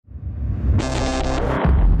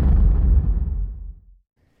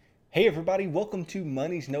Hey everybody, welcome to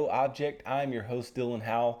Money's No Object. I'm your host, Dylan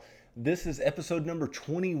Howell. This is episode number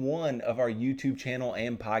 21 of our YouTube channel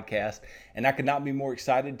and podcast, and I could not be more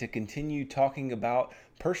excited to continue talking about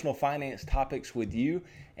personal finance topics with you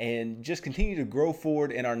and just continue to grow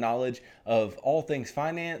forward in our knowledge of all things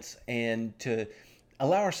finance and to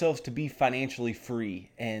allow ourselves to be financially free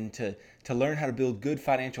and to learn how to build good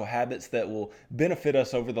financial habits that will benefit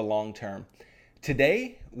us over the long term.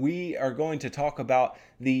 Today, we are going to talk about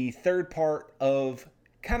the third part of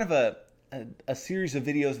kind of a series of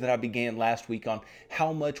videos that I began last week on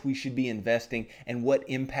how much we should be investing and what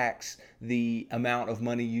impacts the amount of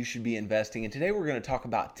money you should be investing. And today we're going to talk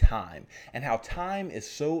about time and how time is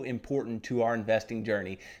so important to our investing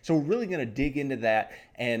journey. So we're really going to dig into that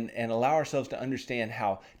and allow ourselves to understand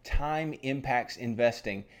how time impacts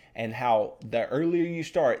investing and how the earlier you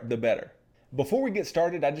start, the better. Before we get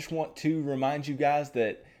started, I just want to remind you guys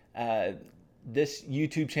that this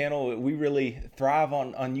YouTube channel, we really thrive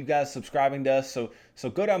on you guys subscribing to us. So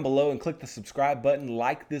go down below and click the subscribe button,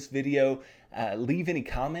 like this video, leave any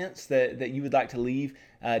comments that you would like to leave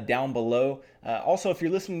down below. Also, if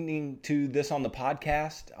you're listening to this on the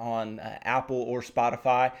podcast on Apple or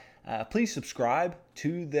Spotify, please subscribe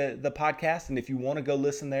to the podcast, and if you want to go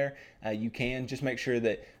listen there, you can. Just make sure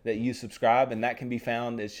that you subscribe, and that can be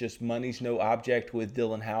found. It's just Money's No Object with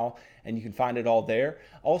Dylan Howell, and you can find it all there.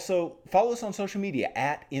 Also, follow us on social media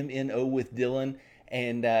at MNO with Dylan,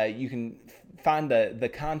 and you can find the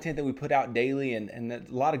content that we put out daily, and a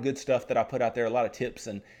lot of good stuff that I put out there, a lot of tips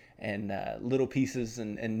and little pieces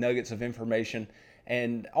and nuggets of information.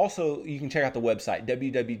 And also, you can check out the website,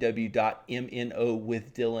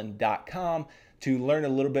 www.mnowithdylan.com, to learn a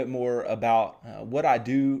little bit more about what I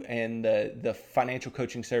do and the financial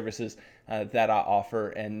coaching services that I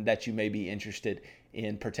offer and that you may be interested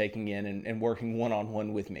in partaking in and working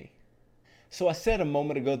one-on-one with me. So I said a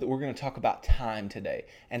moment ago that we're going to talk about time today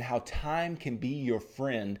and how time can be your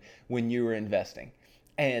friend when you're investing.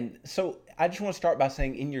 And so I just want to start by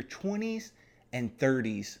saying in your 20s and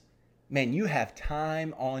 30s, man, you have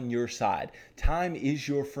time on your side. Time is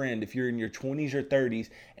your friend if you're in your 20s or 30s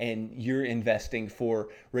and you're investing for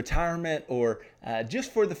retirement or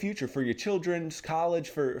just for the future, for your children's college,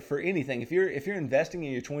 for anything. If you're investing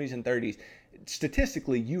in your 20s and 30s,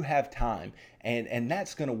 statistically, you have time, and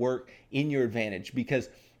that's going to work in your advantage because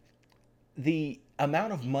the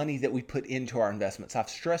amount of money that we put into our investments, I've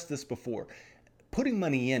stressed this before, putting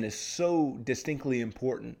money in is so distinctly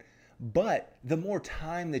important. But the more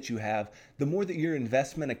time that you have, the more that your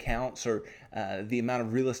investment accounts or the amount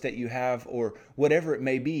of real estate you have or whatever it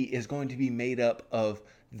may be is going to be made up of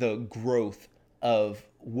the growth of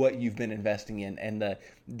what you've been investing in and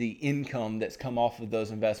the income that's come off of those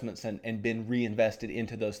investments and been reinvested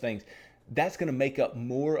into those things. That's going to make up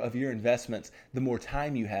more of your investments the more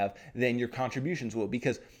time you have than your contributions will,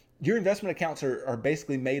 because your investment accounts are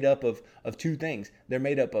basically made up of two things. They're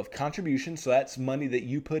made up of contributions, so that's money that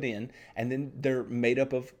you put in, and then they're made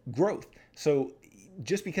up of growth. So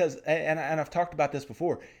just because, and I've talked about this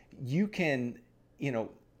before, you can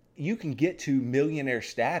get to millionaire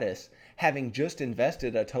status having just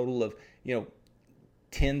invested a total of,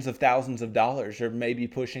 tens of thousands of dollars or maybe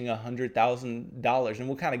pushing $100,000. And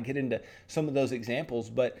we'll kind of get into some of those examples,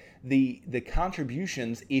 but the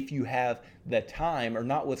contributions, if you have the time, are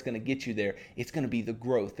not what's going to get you there. It's going to be the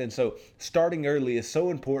growth. And so starting early is so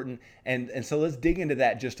important. And so let's dig into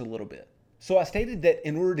that just a little bit. So I stated that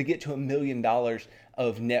in order to get to $1 million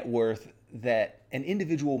of net worth, that an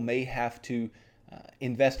individual may have to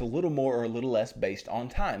invest a little more or a little less based on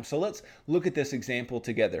time. So let's look at this example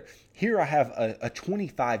together. Here I have a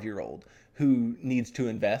 25-year-old who needs to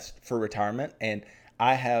invest for retirement, and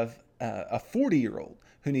I have a 40-year-old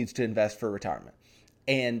who needs to invest for retirement.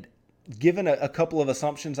 And given a couple of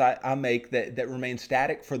assumptions I make that remain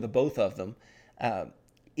static for the both of them,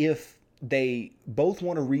 if they both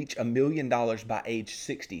want to reach $1 million by age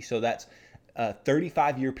 60, so that's a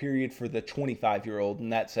 35-year period for the 25-year-old,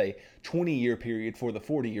 and that's a 20-year period for the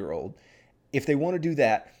 40-year-old. If they want to do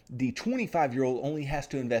that, the 25-year-old only has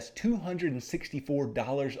to invest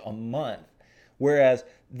 $264 a month, whereas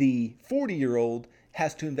the 40-year-old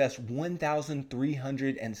has to invest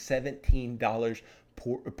 $1,317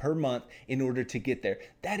 per month in order to get there.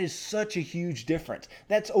 That is such a huge difference.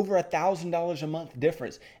 That's over $1,000 a month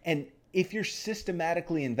difference. And if you're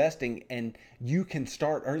systematically investing and you can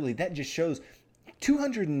start early, that just shows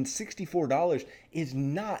 $264 is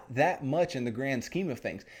not that much in the grand scheme of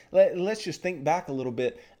things. Let's just think back a little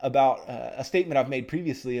bit about a statement I've made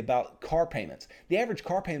previously about car payments. The average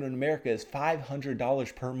car payment in America is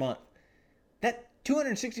 $500 per month. That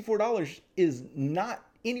 $264 is not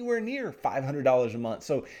anywhere near $500 a month.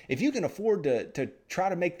 So if you can afford to try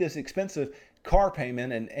to make this expensive car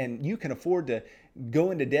payment, and you can afford to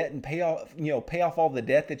go into debt and pay off all the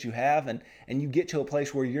debt that you have, and you get to a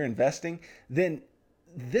place where you're investing, then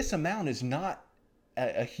this amount is not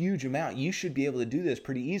a huge amount. You should be able to do this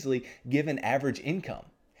pretty easily given average income.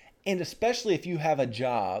 And especially if you have a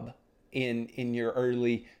job in your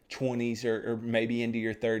early 20s, or maybe into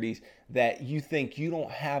your 30s, that you think you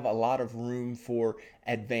don't have a lot of room for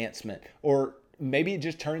advancement, or maybe it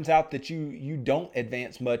just turns out that you don't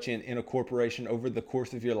advance much in a corporation over the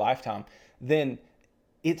course of your lifetime, then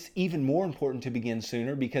it's even more important to begin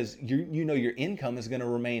sooner, because you know your income is going to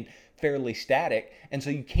remain fairly static, and so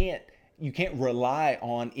you can't rely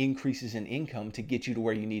on increases in income to get you to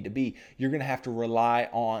where you need to be. You're going to have to rely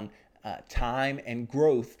on time and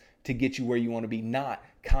growth to get you where you want to be, not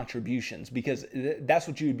contributions, because that's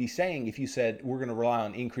what you would be saying if you said we're going to rely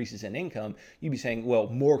on increases in income. You'd be saying, well,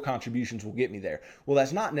 more contributions will get me there. Well,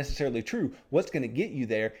 that's not necessarily true. What's going to get you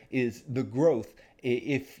there is the growth,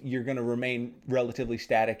 if you're going to remain relatively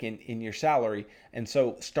static in your salary. And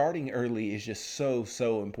so starting early is just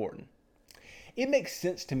so important. It makes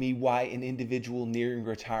sense to me why an individual nearing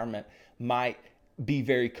retirement might be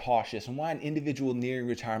very cautious, and why an individual nearing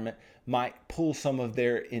retirement might pull some of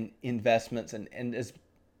their investments, and as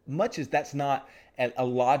much as that's not a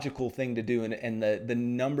logical thing to do, and the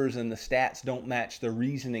numbers and the stats don't match the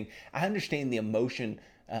reasoning, I understand the emotion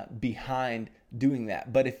behind doing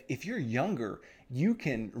that. But if you're younger, you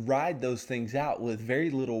can ride those things out with very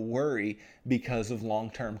little worry because of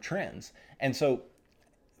long-term trends. And so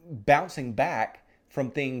bouncing back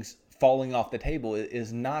from things falling off the table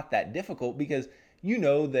is not that difficult, because you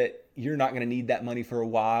know that you're not going to need that money for a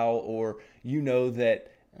while, or you know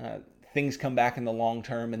that things come back in the long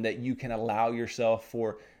term, and that you can allow yourself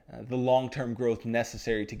for the long-term growth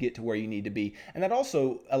necessary to get to where you need to be. And that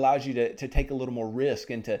also allows you to take a little more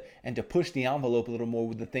risk, and to push the envelope a little more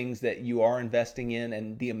with the things that you are investing in,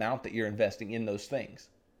 and the amount that you're investing in those things.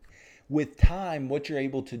 With time, what you're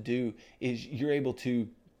able to do is you're able to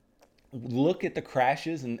look at the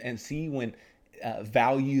crashes and see when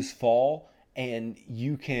values fall, and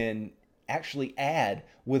you can actually add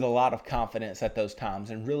with a lot of confidence at those times,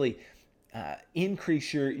 and really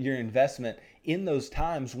increase your investment in those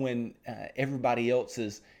times when everybody else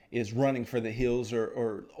is running for the hills,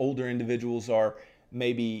 or older individuals are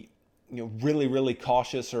maybe really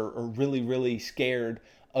cautious, or really scared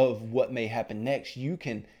of what may happen next. You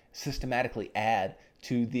can systematically add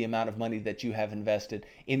to the amount of money that you have invested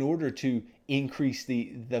in order to increase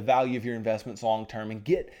the value of your investments long term, and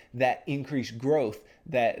get that increased growth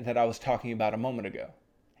that I was talking about a moment ago.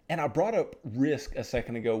 And I brought up risk a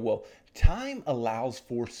second ago. Well, time allows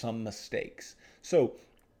for some mistakes. So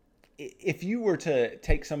if you were to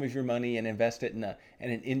take some of your money and invest it in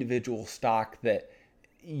an individual stock that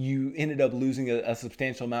you ended up losing a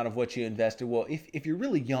substantial amount of what you invested, well, if you're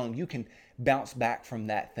really young, you can bounce back from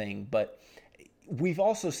that thing. But we've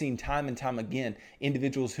also seen time and time again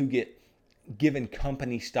individuals who get given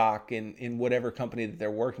company stock in whatever company that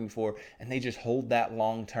they're working for, and they just hold that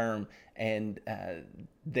long term, and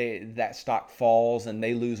that stock falls, and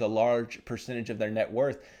they lose a large percentage of their net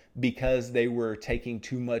worth because they were taking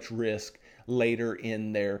too much risk later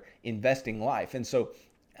in their investing life. And so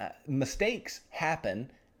mistakes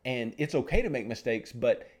happen, and it's okay to make mistakes,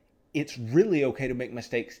 but it's really okay to make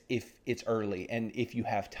mistakes if it's early and if you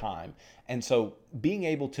have time. And so being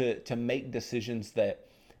able to make decisions that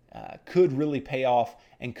could really pay off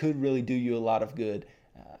and could really do you a lot of good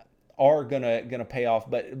are gonna pay off.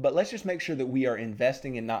 But let's just make sure that we are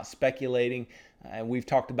investing and not speculating. And we've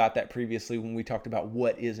talked about that previously when we talked about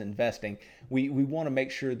what is investing. We want to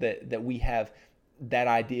make sure that we have that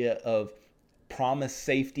idea of promised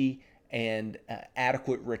safety and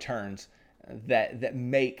adequate returns that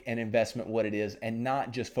make an investment what it is, and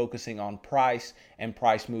not just focusing on price and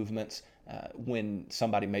price movements when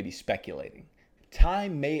somebody may be speculating.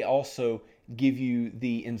 Time may also give you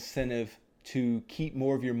the incentive to keep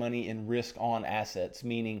more of your money in risk on assets,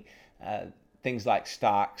 meaning things like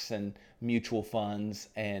stocks and mutual funds,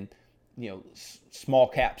 and small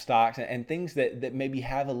cap stocks, and things that maybe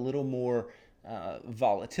have a little more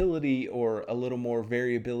volatility or a little more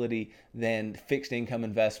variability than fixed income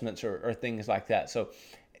investments or things like that. So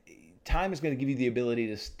time is going to give you the ability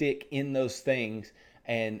to stick in those things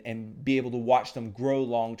and be able to watch them grow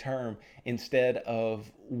long term, instead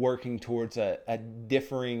of working towards a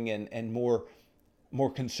differing and more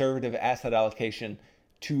conservative asset allocation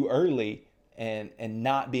too early, and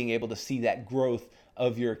not being able to see that growth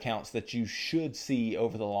of your accounts that you should see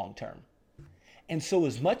over the long term. And so,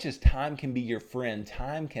 as much as time can be your friend,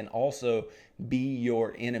 time can also be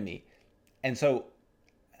your enemy. And so,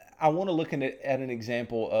 I want to look at an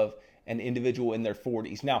example of an individual in their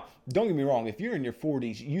 40s. Now, don't get me wrong, if you're in your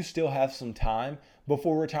 40s, you still have some time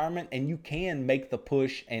before retirement and you can make the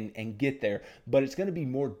push and get there. But it's going to be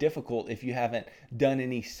more difficult if you haven't done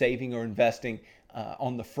any saving or investing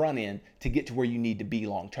on the front end to get to where you need to be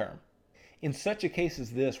long term. In such a case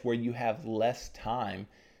as this, where you have less time,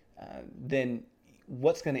 then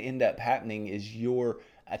what's going to end up happening is your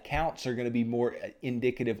accounts are going to be more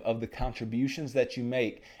indicative of the contributions that you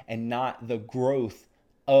make and not the growth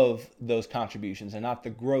of those contributions and not the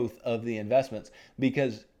growth of the investments,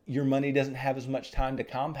 because your money doesn't have as much time to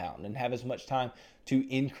compound and have as much time to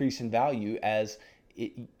increase in value as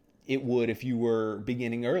it would if you were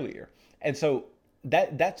beginning earlier. And so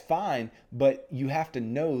that's fine, but you have to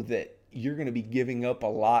know that you're going to be giving up a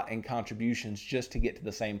lot in contributions just to get to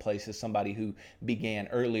the same place as somebody who began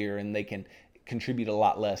earlier, and they can contribute a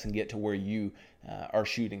lot less and get to where you are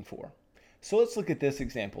shooting for. So let's look at this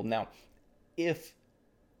example. Now, if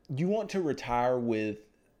you want to retire with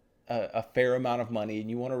a fair amount of money and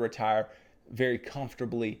you want to retire very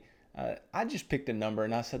comfortably, I just picked a number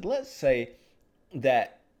and I said, let's say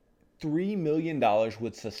that $3 million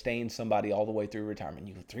would sustain somebody all the way through retirement.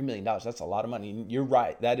 You go, $3 million, that's a lot of money. You're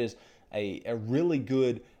right. That is a really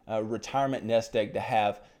good retirement nest egg to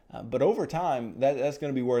have. But over time, that's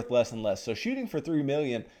going to be worth less and less. So shooting for $3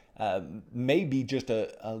 million may be just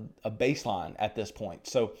a baseline at this point.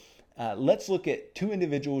 So let's look at two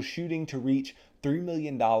individuals shooting to reach $3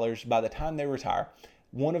 million by the time they retire.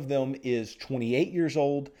 One of them is 28 years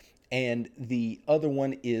old and the other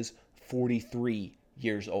one is 43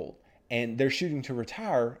 years old. And they're shooting to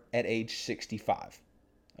retire at age 65.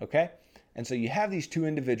 Okay? And so you have these two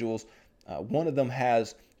individuals. One of them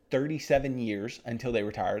has 37 years until they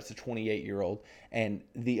retire. It's a 28-year-old. And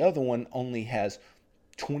the other one only has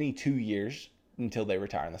 22 years until they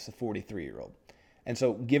retire. And that's a 43-year-old. And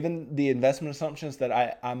so given the investment assumptions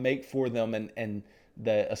that I make for them and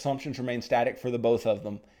the assumptions remain static for the both of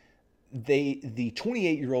them, the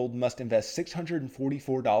 28-year-old must invest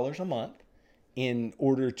 $644 a month in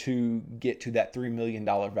order to get to that $3 million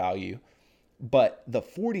value. But the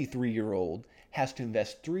 43-year-old has to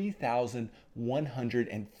invest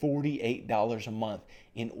 $3,148 a month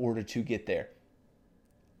in order to get there.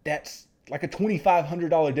 That's like a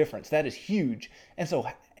 $2,500 difference. That is huge. And so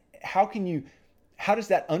how does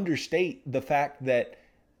that understate the fact that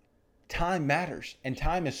time matters and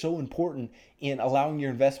time is so important in allowing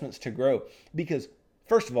your investments to grow? Because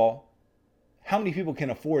first of all, how many people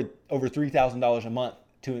can afford over $3,000 a month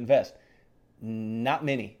to invest? Not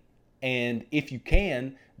many. And if you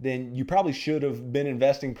can, then you probably should have been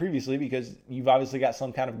investing previously because you've obviously got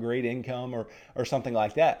some kind of great income or something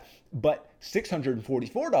like that. But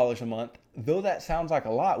 $644 a month, though that sounds like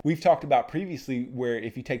a lot, we've talked about previously where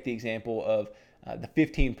if you take the example of the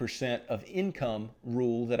 15% of income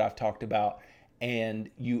rule that I've talked about, and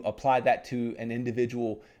you apply that to an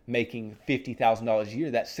individual making $50,000 a year,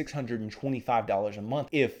 that's $625 a month.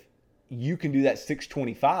 If you can do that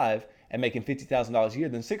 $625 and making $50,000 a year,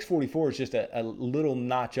 then $644 is just a little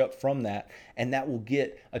notch up from that, and that will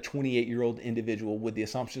get a 28-year-old individual with the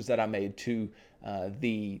assumptions that I made to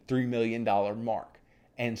the $3 million mark.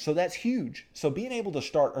 And so that's huge. So being able to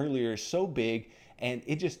start earlier is so big, and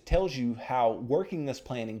it just tells you how working this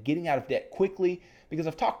plan and getting out of debt quickly, because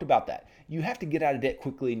I've talked about that. You have to get out of debt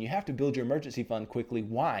quickly and you have to build your emergency fund quickly.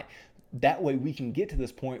 Why? That way we can get to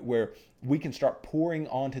this point where we can start pouring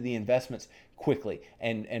onto the investments quickly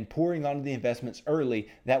and pouring onto the investments early.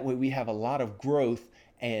 That way we have a lot of growth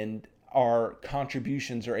and our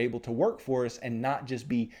contributions are able to work for us and not just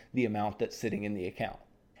be the amount that's sitting in the account.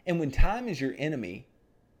 And when time is your enemy,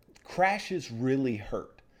 crashes really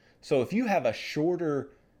hurt. So if you have a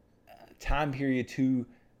shorter time period to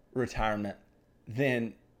retirement,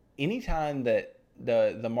 then anytime that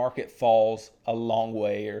the market falls a long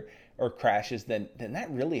way or crashes, then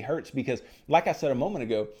that really hurts, because like I said a moment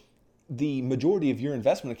ago, the majority of your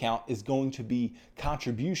investment account is going to be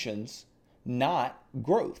contributions, not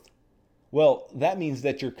growth. Well, that means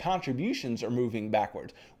that your contributions are moving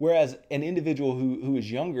backwards. Whereas an individual who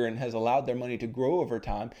is younger and has allowed their money to grow over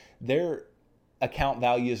time, their account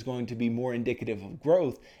value is going to be more indicative of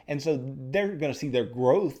growth. And so they're going to see their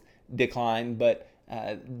growth decline, but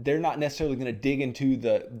they're not necessarily going to dig into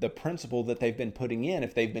the principal that they've been putting in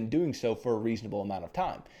if they've been doing so for a reasonable amount of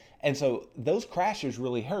time. And so those crashes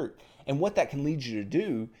really hurt. And what that can lead you to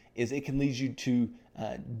do is it can lead you to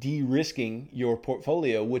de-risking your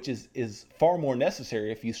portfolio, which is far more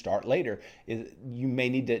necessary if you start later. You may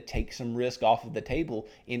need to take some risk off of the table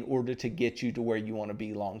in order to get you to where you want to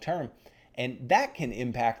be long term. And that can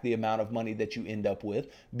impact the amount of money that you end up with,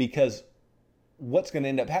 because what's going to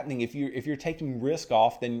end up happening if you're taking risk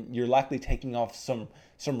off, then you're likely taking off some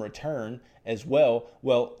return as well.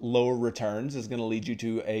 Well, lower returns is going to lead you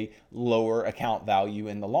to a lower account value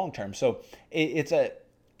in the long term. So it's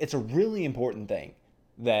a really important thing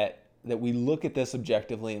that we look at this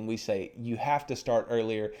objectively and we say you have to start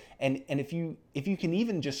earlier. And if you can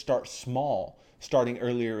even just start small, starting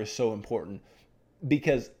earlier is so important,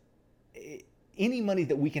 because any money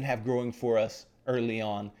that we can have growing for us early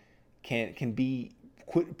on can be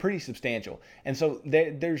pretty substantial. And so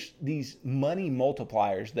there's these money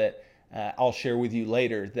multipliers that I'll share with you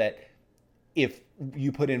later, that if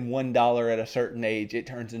you put in $1 at a certain age, it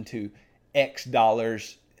turns into X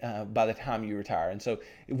dollars by the time you retire. And so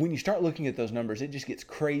when you start looking at those numbers, it just gets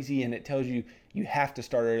crazy, and it tells you you have to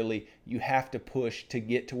start early. You have to push to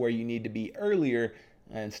get to where you need to be earlier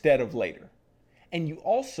instead of later. And you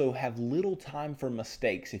also have little time for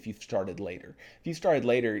mistakes if you've started later. If you started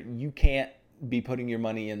later, you can't be putting your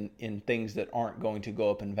money in things that aren't going to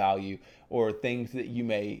go up in value, or things that you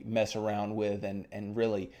may mess around with and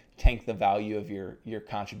really tank the value of your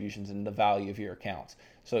contributions and the value of your accounts.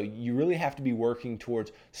 So you really have to be working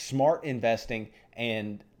towards smart investing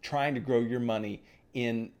and trying to grow your money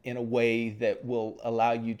in a way that will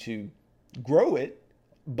allow you to grow it,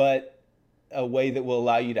 but a way that will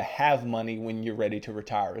allow you to have money when you're ready to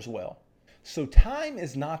retire as well. So time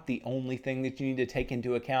is not the only thing that you need to take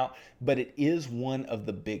into account, but it is one of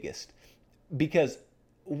the biggest, because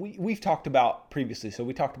we've talked about previously. So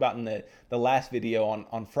we talked about in the last video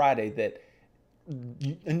on Friday that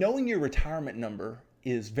knowing your retirement number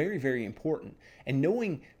is very, very important. And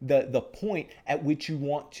knowing the point at which you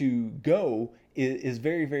want to go is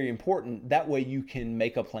very, very important. That way you can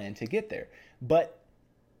make a plan to get there. But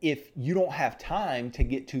if you don't have time to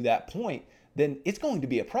get to that point, then it's going to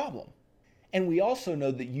be a problem. And we also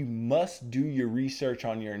know that you must do your research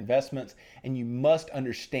on your investments, and you must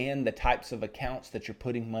understand the types of accounts that you're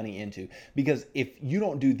putting money into. Because if you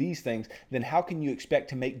don't do these things, then how can you expect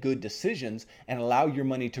to make good decisions and allow your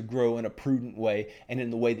money to grow in a prudent way and in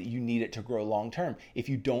the way that you need it to grow long term, if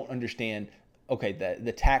you don't understand, okay,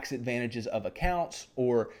 the tax advantages of accounts,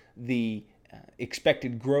 or the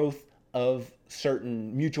expected growth of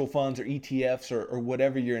certain mutual funds or ETFs or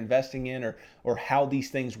whatever you're investing in, or how these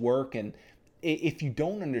things work. And if you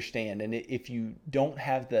don't understand, and if you don't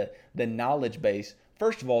have the knowledge base,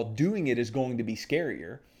 first of all, doing it is going to be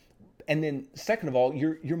scarier. And then second of all,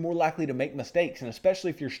 you're more likely to make mistakes. And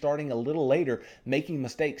especially if you're starting a little later, making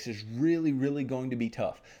mistakes is really, really going to be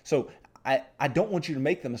tough. So I don't want you to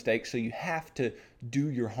make the mistakes. So you have to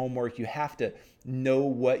do your homework. You have to know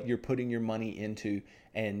what you're putting your money into,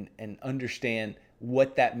 and understand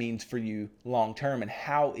what that means for you long term and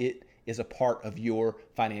how it is a part of your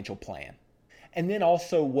financial plan. And then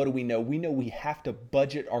also, what do we know? We know we have to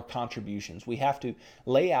budget our contributions. We have to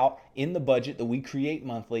lay out in the budget that we create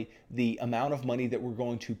monthly the amount of money that we're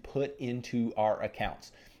going to put into our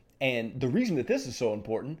accounts. And the reason that this is so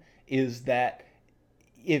important is that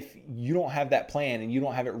if you don't have that plan and you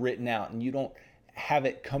don't have it written out and you don't have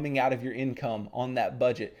it coming out of your income on that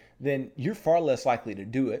budget, then you're far less likely to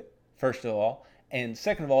do it, first of all. And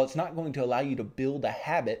second of all, it's not going to allow you to build a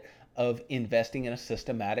habit of investing in a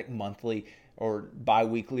systematic monthly or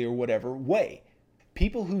bi-weekly or whatever way.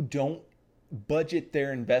 People who don't budget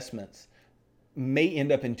their investments may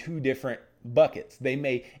end up in two different buckets. They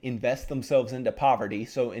may invest themselves into poverty,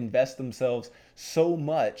 so invest themselves so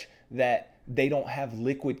much that they don't have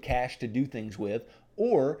liquid cash to do things with,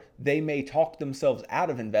 or they may talk themselves out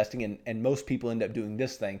of investing, and most people end up doing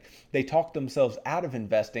this thing. They talk themselves out of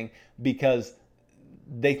investing because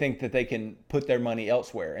they think that they can put their money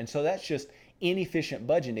elsewhere. And so that's just inefficient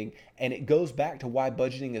budgeting, and it goes back to why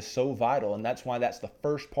budgeting is so vital, and that's why that's the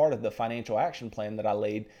first part of the financial action plan that I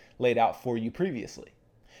laid out for you previously.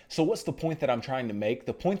 So what's the point that I'm trying to make?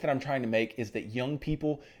 The point that I'm trying to make is that young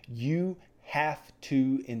people, you have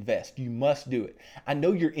to invest. You must do it. I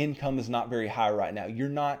know your income is not very high right now. You're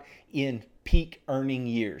not in peak earning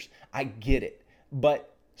years. I get it.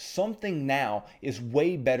 But something now is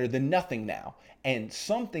way better than nothing now. And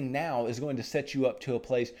something now is going to set you up to a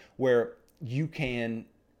place where you can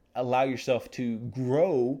allow yourself to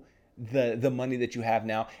grow the money that you have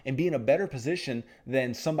now and be in a better position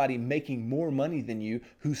than somebody making more money than you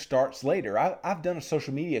who starts later. I've done a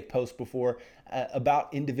social media post before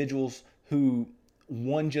about individuals who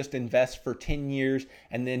one just invests for 10 years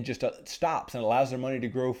and then just stops and allows their money to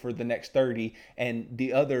grow for the next 30, and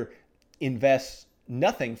the other invests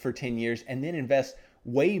nothing for 10 years and then invests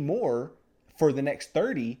way more for the next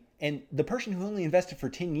 30. And the person who only invested for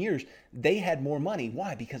 10 years, they had more money.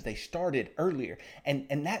 Why? Because they started earlier.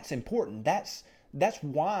 And that's important. That's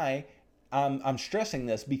why I'm stressing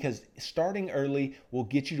this, because starting early will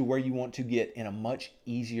get you to where you want to get in a much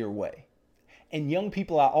easier way. And young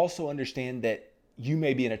people, I also understand that you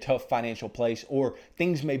may be in a tough financial place, or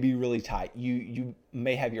things may be really tight. You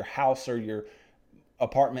may have your house or your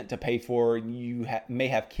apartment to pay for. You may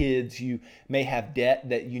have kids. You may have debt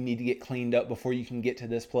that you need to get cleaned up before you can get to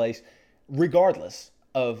this place. Regardless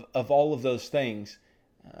of all of those things,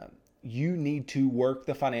 you need to work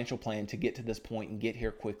the financial plan to get to this point and get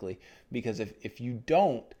here quickly. Because if you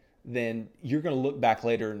don't, then you're going to look back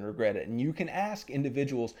later and regret it. And you can ask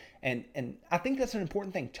individuals, and I think that's an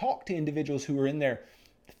important thing. Talk to individuals who are in their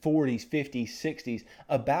 40s, 50s, 60s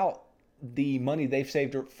about the money they've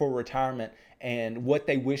saved for retirement and what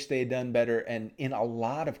they wish they had done better. And in a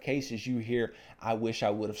lot of cases, you hear, I wish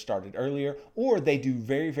I would have started earlier, or they do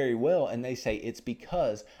very, very well and they say, it's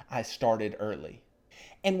because I started early.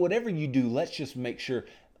 And whatever you do, let's just make sure,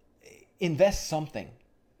 invest something,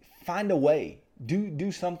 find a way.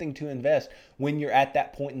 Do something to invest when you're at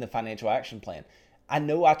that point in the financial action plan. I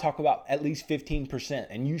know I talk about at least 15%,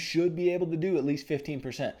 and you should be able to do at least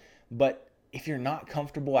 15%. But if you're not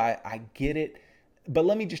comfortable, I get it. But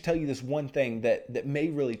let me just tell you this one thing that may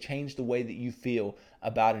really change the way that you feel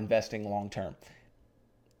about investing long term.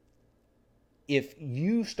 If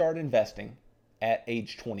you start investing at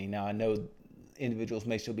age 20, now I know individuals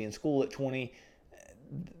may still be in school at 20.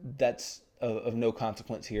 That's of no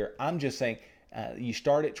consequence here. I'm just saying, you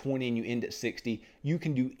start at 20 and you end at 60. You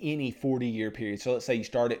can do any 40-year period. So let's say you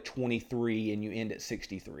start at 23 and you end at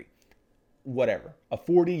 63. Whatever. A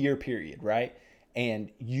 40-year period, right? And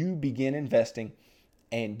you begin investing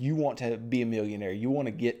and you want to be a millionaire. You want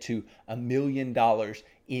to get to $1 million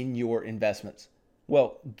in your investments.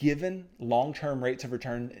 Well, given long-term rates of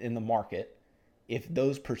return in the market, if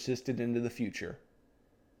those persisted into the future,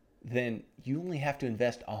 then you only have to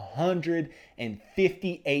invest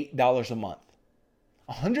 $158 a month.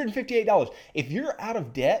 $158. If you're out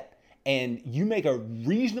of debt and you make a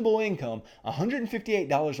reasonable income,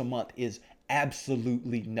 $158 a month is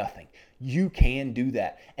absolutely nothing. You can do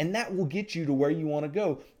that. And that will get you to where you want to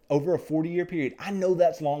go over a 40-year period. I know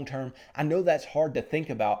that's long term. I know that's hard to think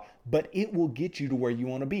about, but it will get you to where you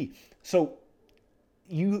want to be. So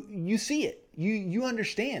you see it. You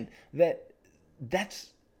understand that that's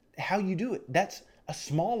how you do it. That's a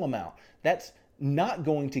small amount. That's not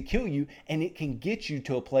going to kill you, and it can get you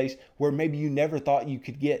to a place where maybe you never thought you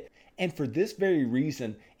could get. And for this very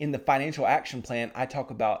reason, in the financial action plan, I talk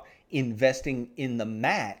about investing in the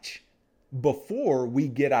match before we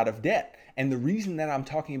get out of debt. And the reason that I'm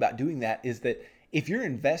talking about doing that is that if you're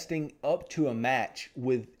investing up to a match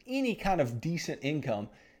with any kind of decent income,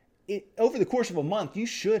 over the course of a month, you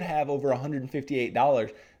should have over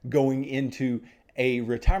 $158 going into a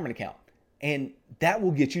retirement account. And that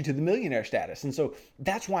will get you to the millionaire status. And so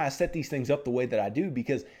that's why I set these things up the way that I do,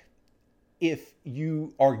 because if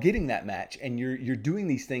you are getting that match and you're doing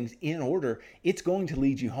these things in order, it's going to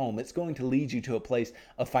lead you home. It's going to lead you to a place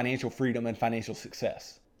of financial freedom and financial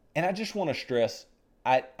success. And I just want to stress,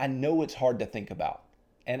 I know it's hard to think about.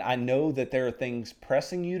 And I know that there are things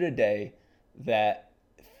pressing you today that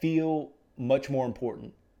feel much more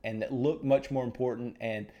important and that look much more important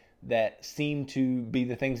and that seem to be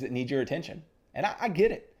the things that need your attention. And I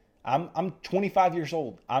get it. I'm 25 years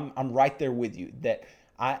old. I'm right there with you, that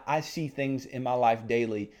I see things in my life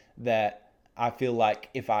daily that I feel like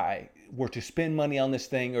if I were to spend money on this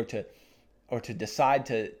thing or to decide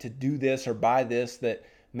to do this or buy this, that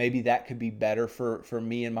maybe that could be better for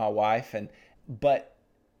me and my wife. But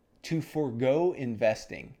to forego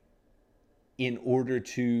investing in order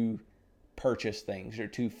to purchase things, or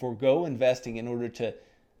to forego investing in order to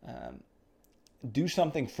do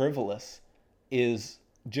something frivolous, is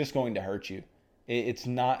just going to hurt you. It's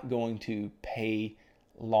not going to pay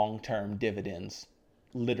long-term dividends,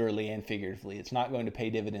 literally and figuratively. It's not going to pay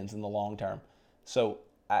dividends in the long term. So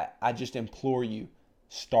I just implore you,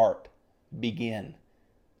 start, begin,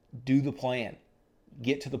 do the plan,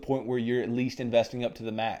 get to the point where you're at least investing up to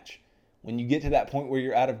the match. When you get to that point where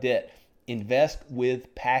you're out of debt, invest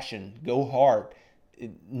with passion, go hard,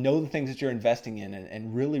 know the things that you're investing in,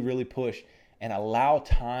 and really, really push, and allow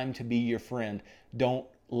time to be your friend. Don't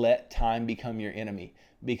let time become your enemy,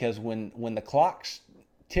 because when the clock's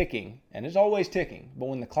ticking, and it's always ticking, but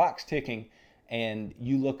when the clock's ticking and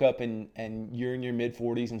you look up and you're in your mid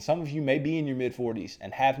 40s, and some of you may be in your mid 40s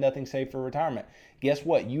and have nothing saved for retirement. Guess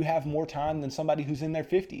what? You have more time than somebody who's in their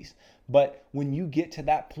 50s. But when you get to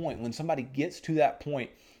that point, when somebody gets to that point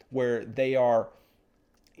where they are,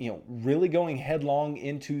 really going headlong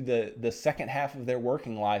into the second half of their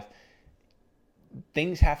working life,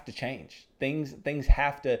 things have to change. Things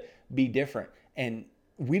have to be different. And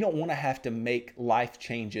we don't want to have to make life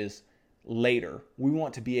changes later. We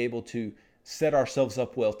want to be able to set ourselves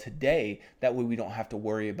up well today. That way we don't have to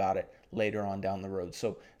worry about it later on down the road.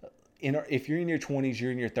 So if you're in your 20s,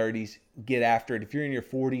 you're in your 30s, get after it. If you're in your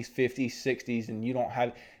 40s, 50s, 60s, and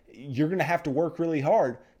you're going to have to work really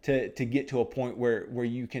hard to get to a point where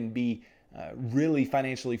you can be really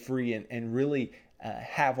financially free and really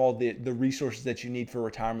have all the resources that you need for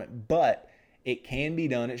retirement. But it can be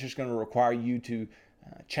done. It's just going to require you to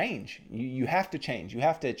change. You have to change. You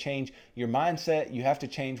have to change your mindset. You have to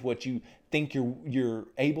change what you think you're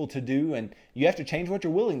able to do, and you have to change what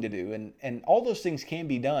you're willing to do. And all those things can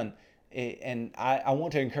be done. And I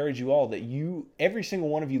want to encourage you all that every single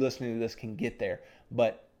one of you listening to this can get there.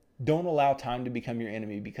 But don't allow time to become your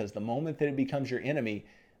enemy, because the moment that it becomes your enemy,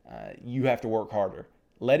 you have to work harder.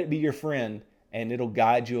 Let it be your friend, and it'll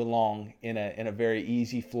guide you along in a very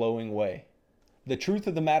easy flowing way. The truth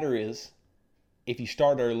of the matter is, if you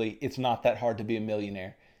start early, it's not that hard to be a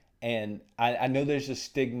millionaire. And I know there's this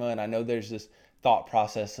stigma, and I know there's this thought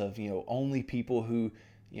process of, only people who,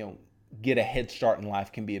 get a head start in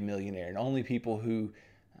life can be a millionaire, and only people who,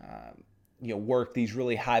 work these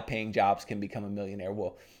really high paying jobs can become a millionaire.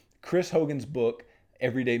 Well, Chris Hogan's book,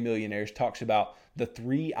 Everyday Millionaires, talks about the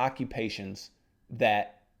 3 occupations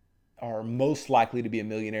that are most likely to be a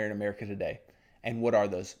millionaire in America today. And what are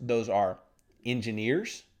those? Those are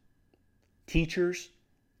engineers, teachers,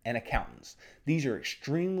 and accountants. These are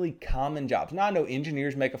extremely common jobs. Now, I know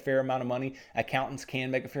engineers make a fair amount of money, accountants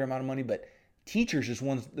can make a fair amount of money, but teachers is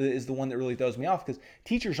the one that really throws me off, because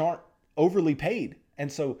teachers aren't overly paid.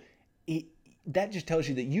 And so that just tells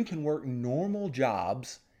you that you can work normal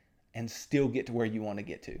jobs and still get to where you want to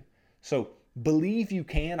get to. So believe you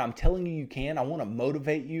can. I'm telling you can. I want to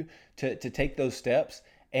motivate you to take those steps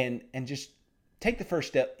and just take the first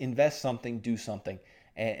step, invest something, do something,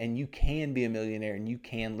 and you can be a millionaire, and you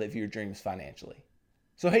can live your dreams financially.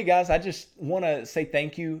 So hey guys, I just want to say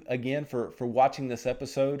thank you again for watching this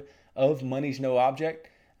episode of Money's No Object.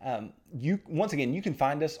 Once again, you can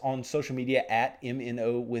find us on social media at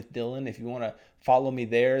MNO with Dylan. If you want to follow me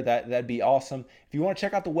there, that'd be awesome. If you want to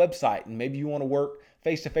check out the website, and maybe you want to work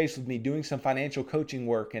face-to-face with me doing some financial coaching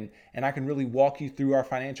work, and I can really walk you through our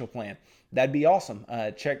financial plan, that'd be awesome.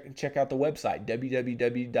 Check out the website,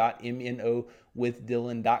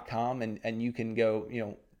 www.mnowithdylan.com, and you can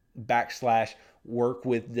go, /work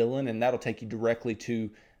with Dylan, and that'll take you directly to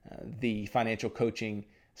the financial coaching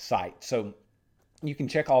site. So you can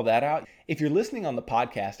check all that out. If you're listening on the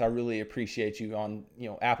podcast, I really appreciate you on,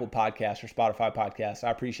 Apple Podcasts or Spotify Podcasts.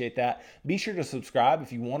 I appreciate that. Be sure to subscribe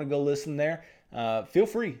if you want to go listen there. Feel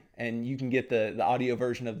free, and you can get the audio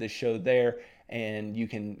version of this show there, and you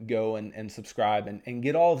can go and subscribe and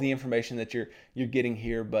get all of the information that you're getting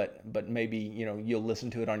here, but maybe, you'll listen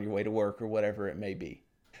to it on your way to work or whatever it may be.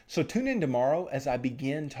 So tune in tomorrow as I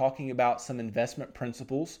begin talking about some investment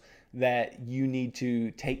principles that you need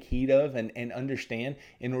to take heed of and understand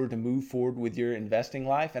in order to move forward with your investing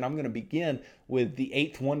life. And I'm going to begin with the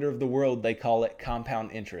 8th wonder of the world. They call it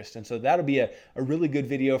compound interest. And so that'll be a really good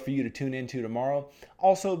video for you to tune into tomorrow.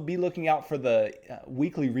 Also, be looking out for the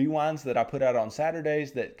weekly rewinds that I put out on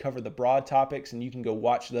Saturdays that cover the broad topics, and you can go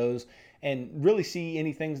watch those and really see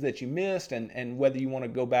any things that you missed, and whether you want to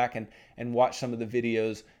go back and watch some of the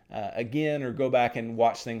videos again, or go back and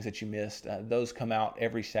watch things that you missed. Those come out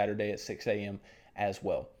every Saturday at 6 a.m. as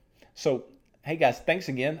well. So, hey guys, thanks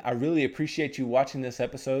again. I really appreciate you watching this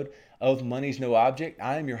episode of Money's No Object.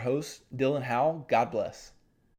 I am your host, Dylan Howell. God bless.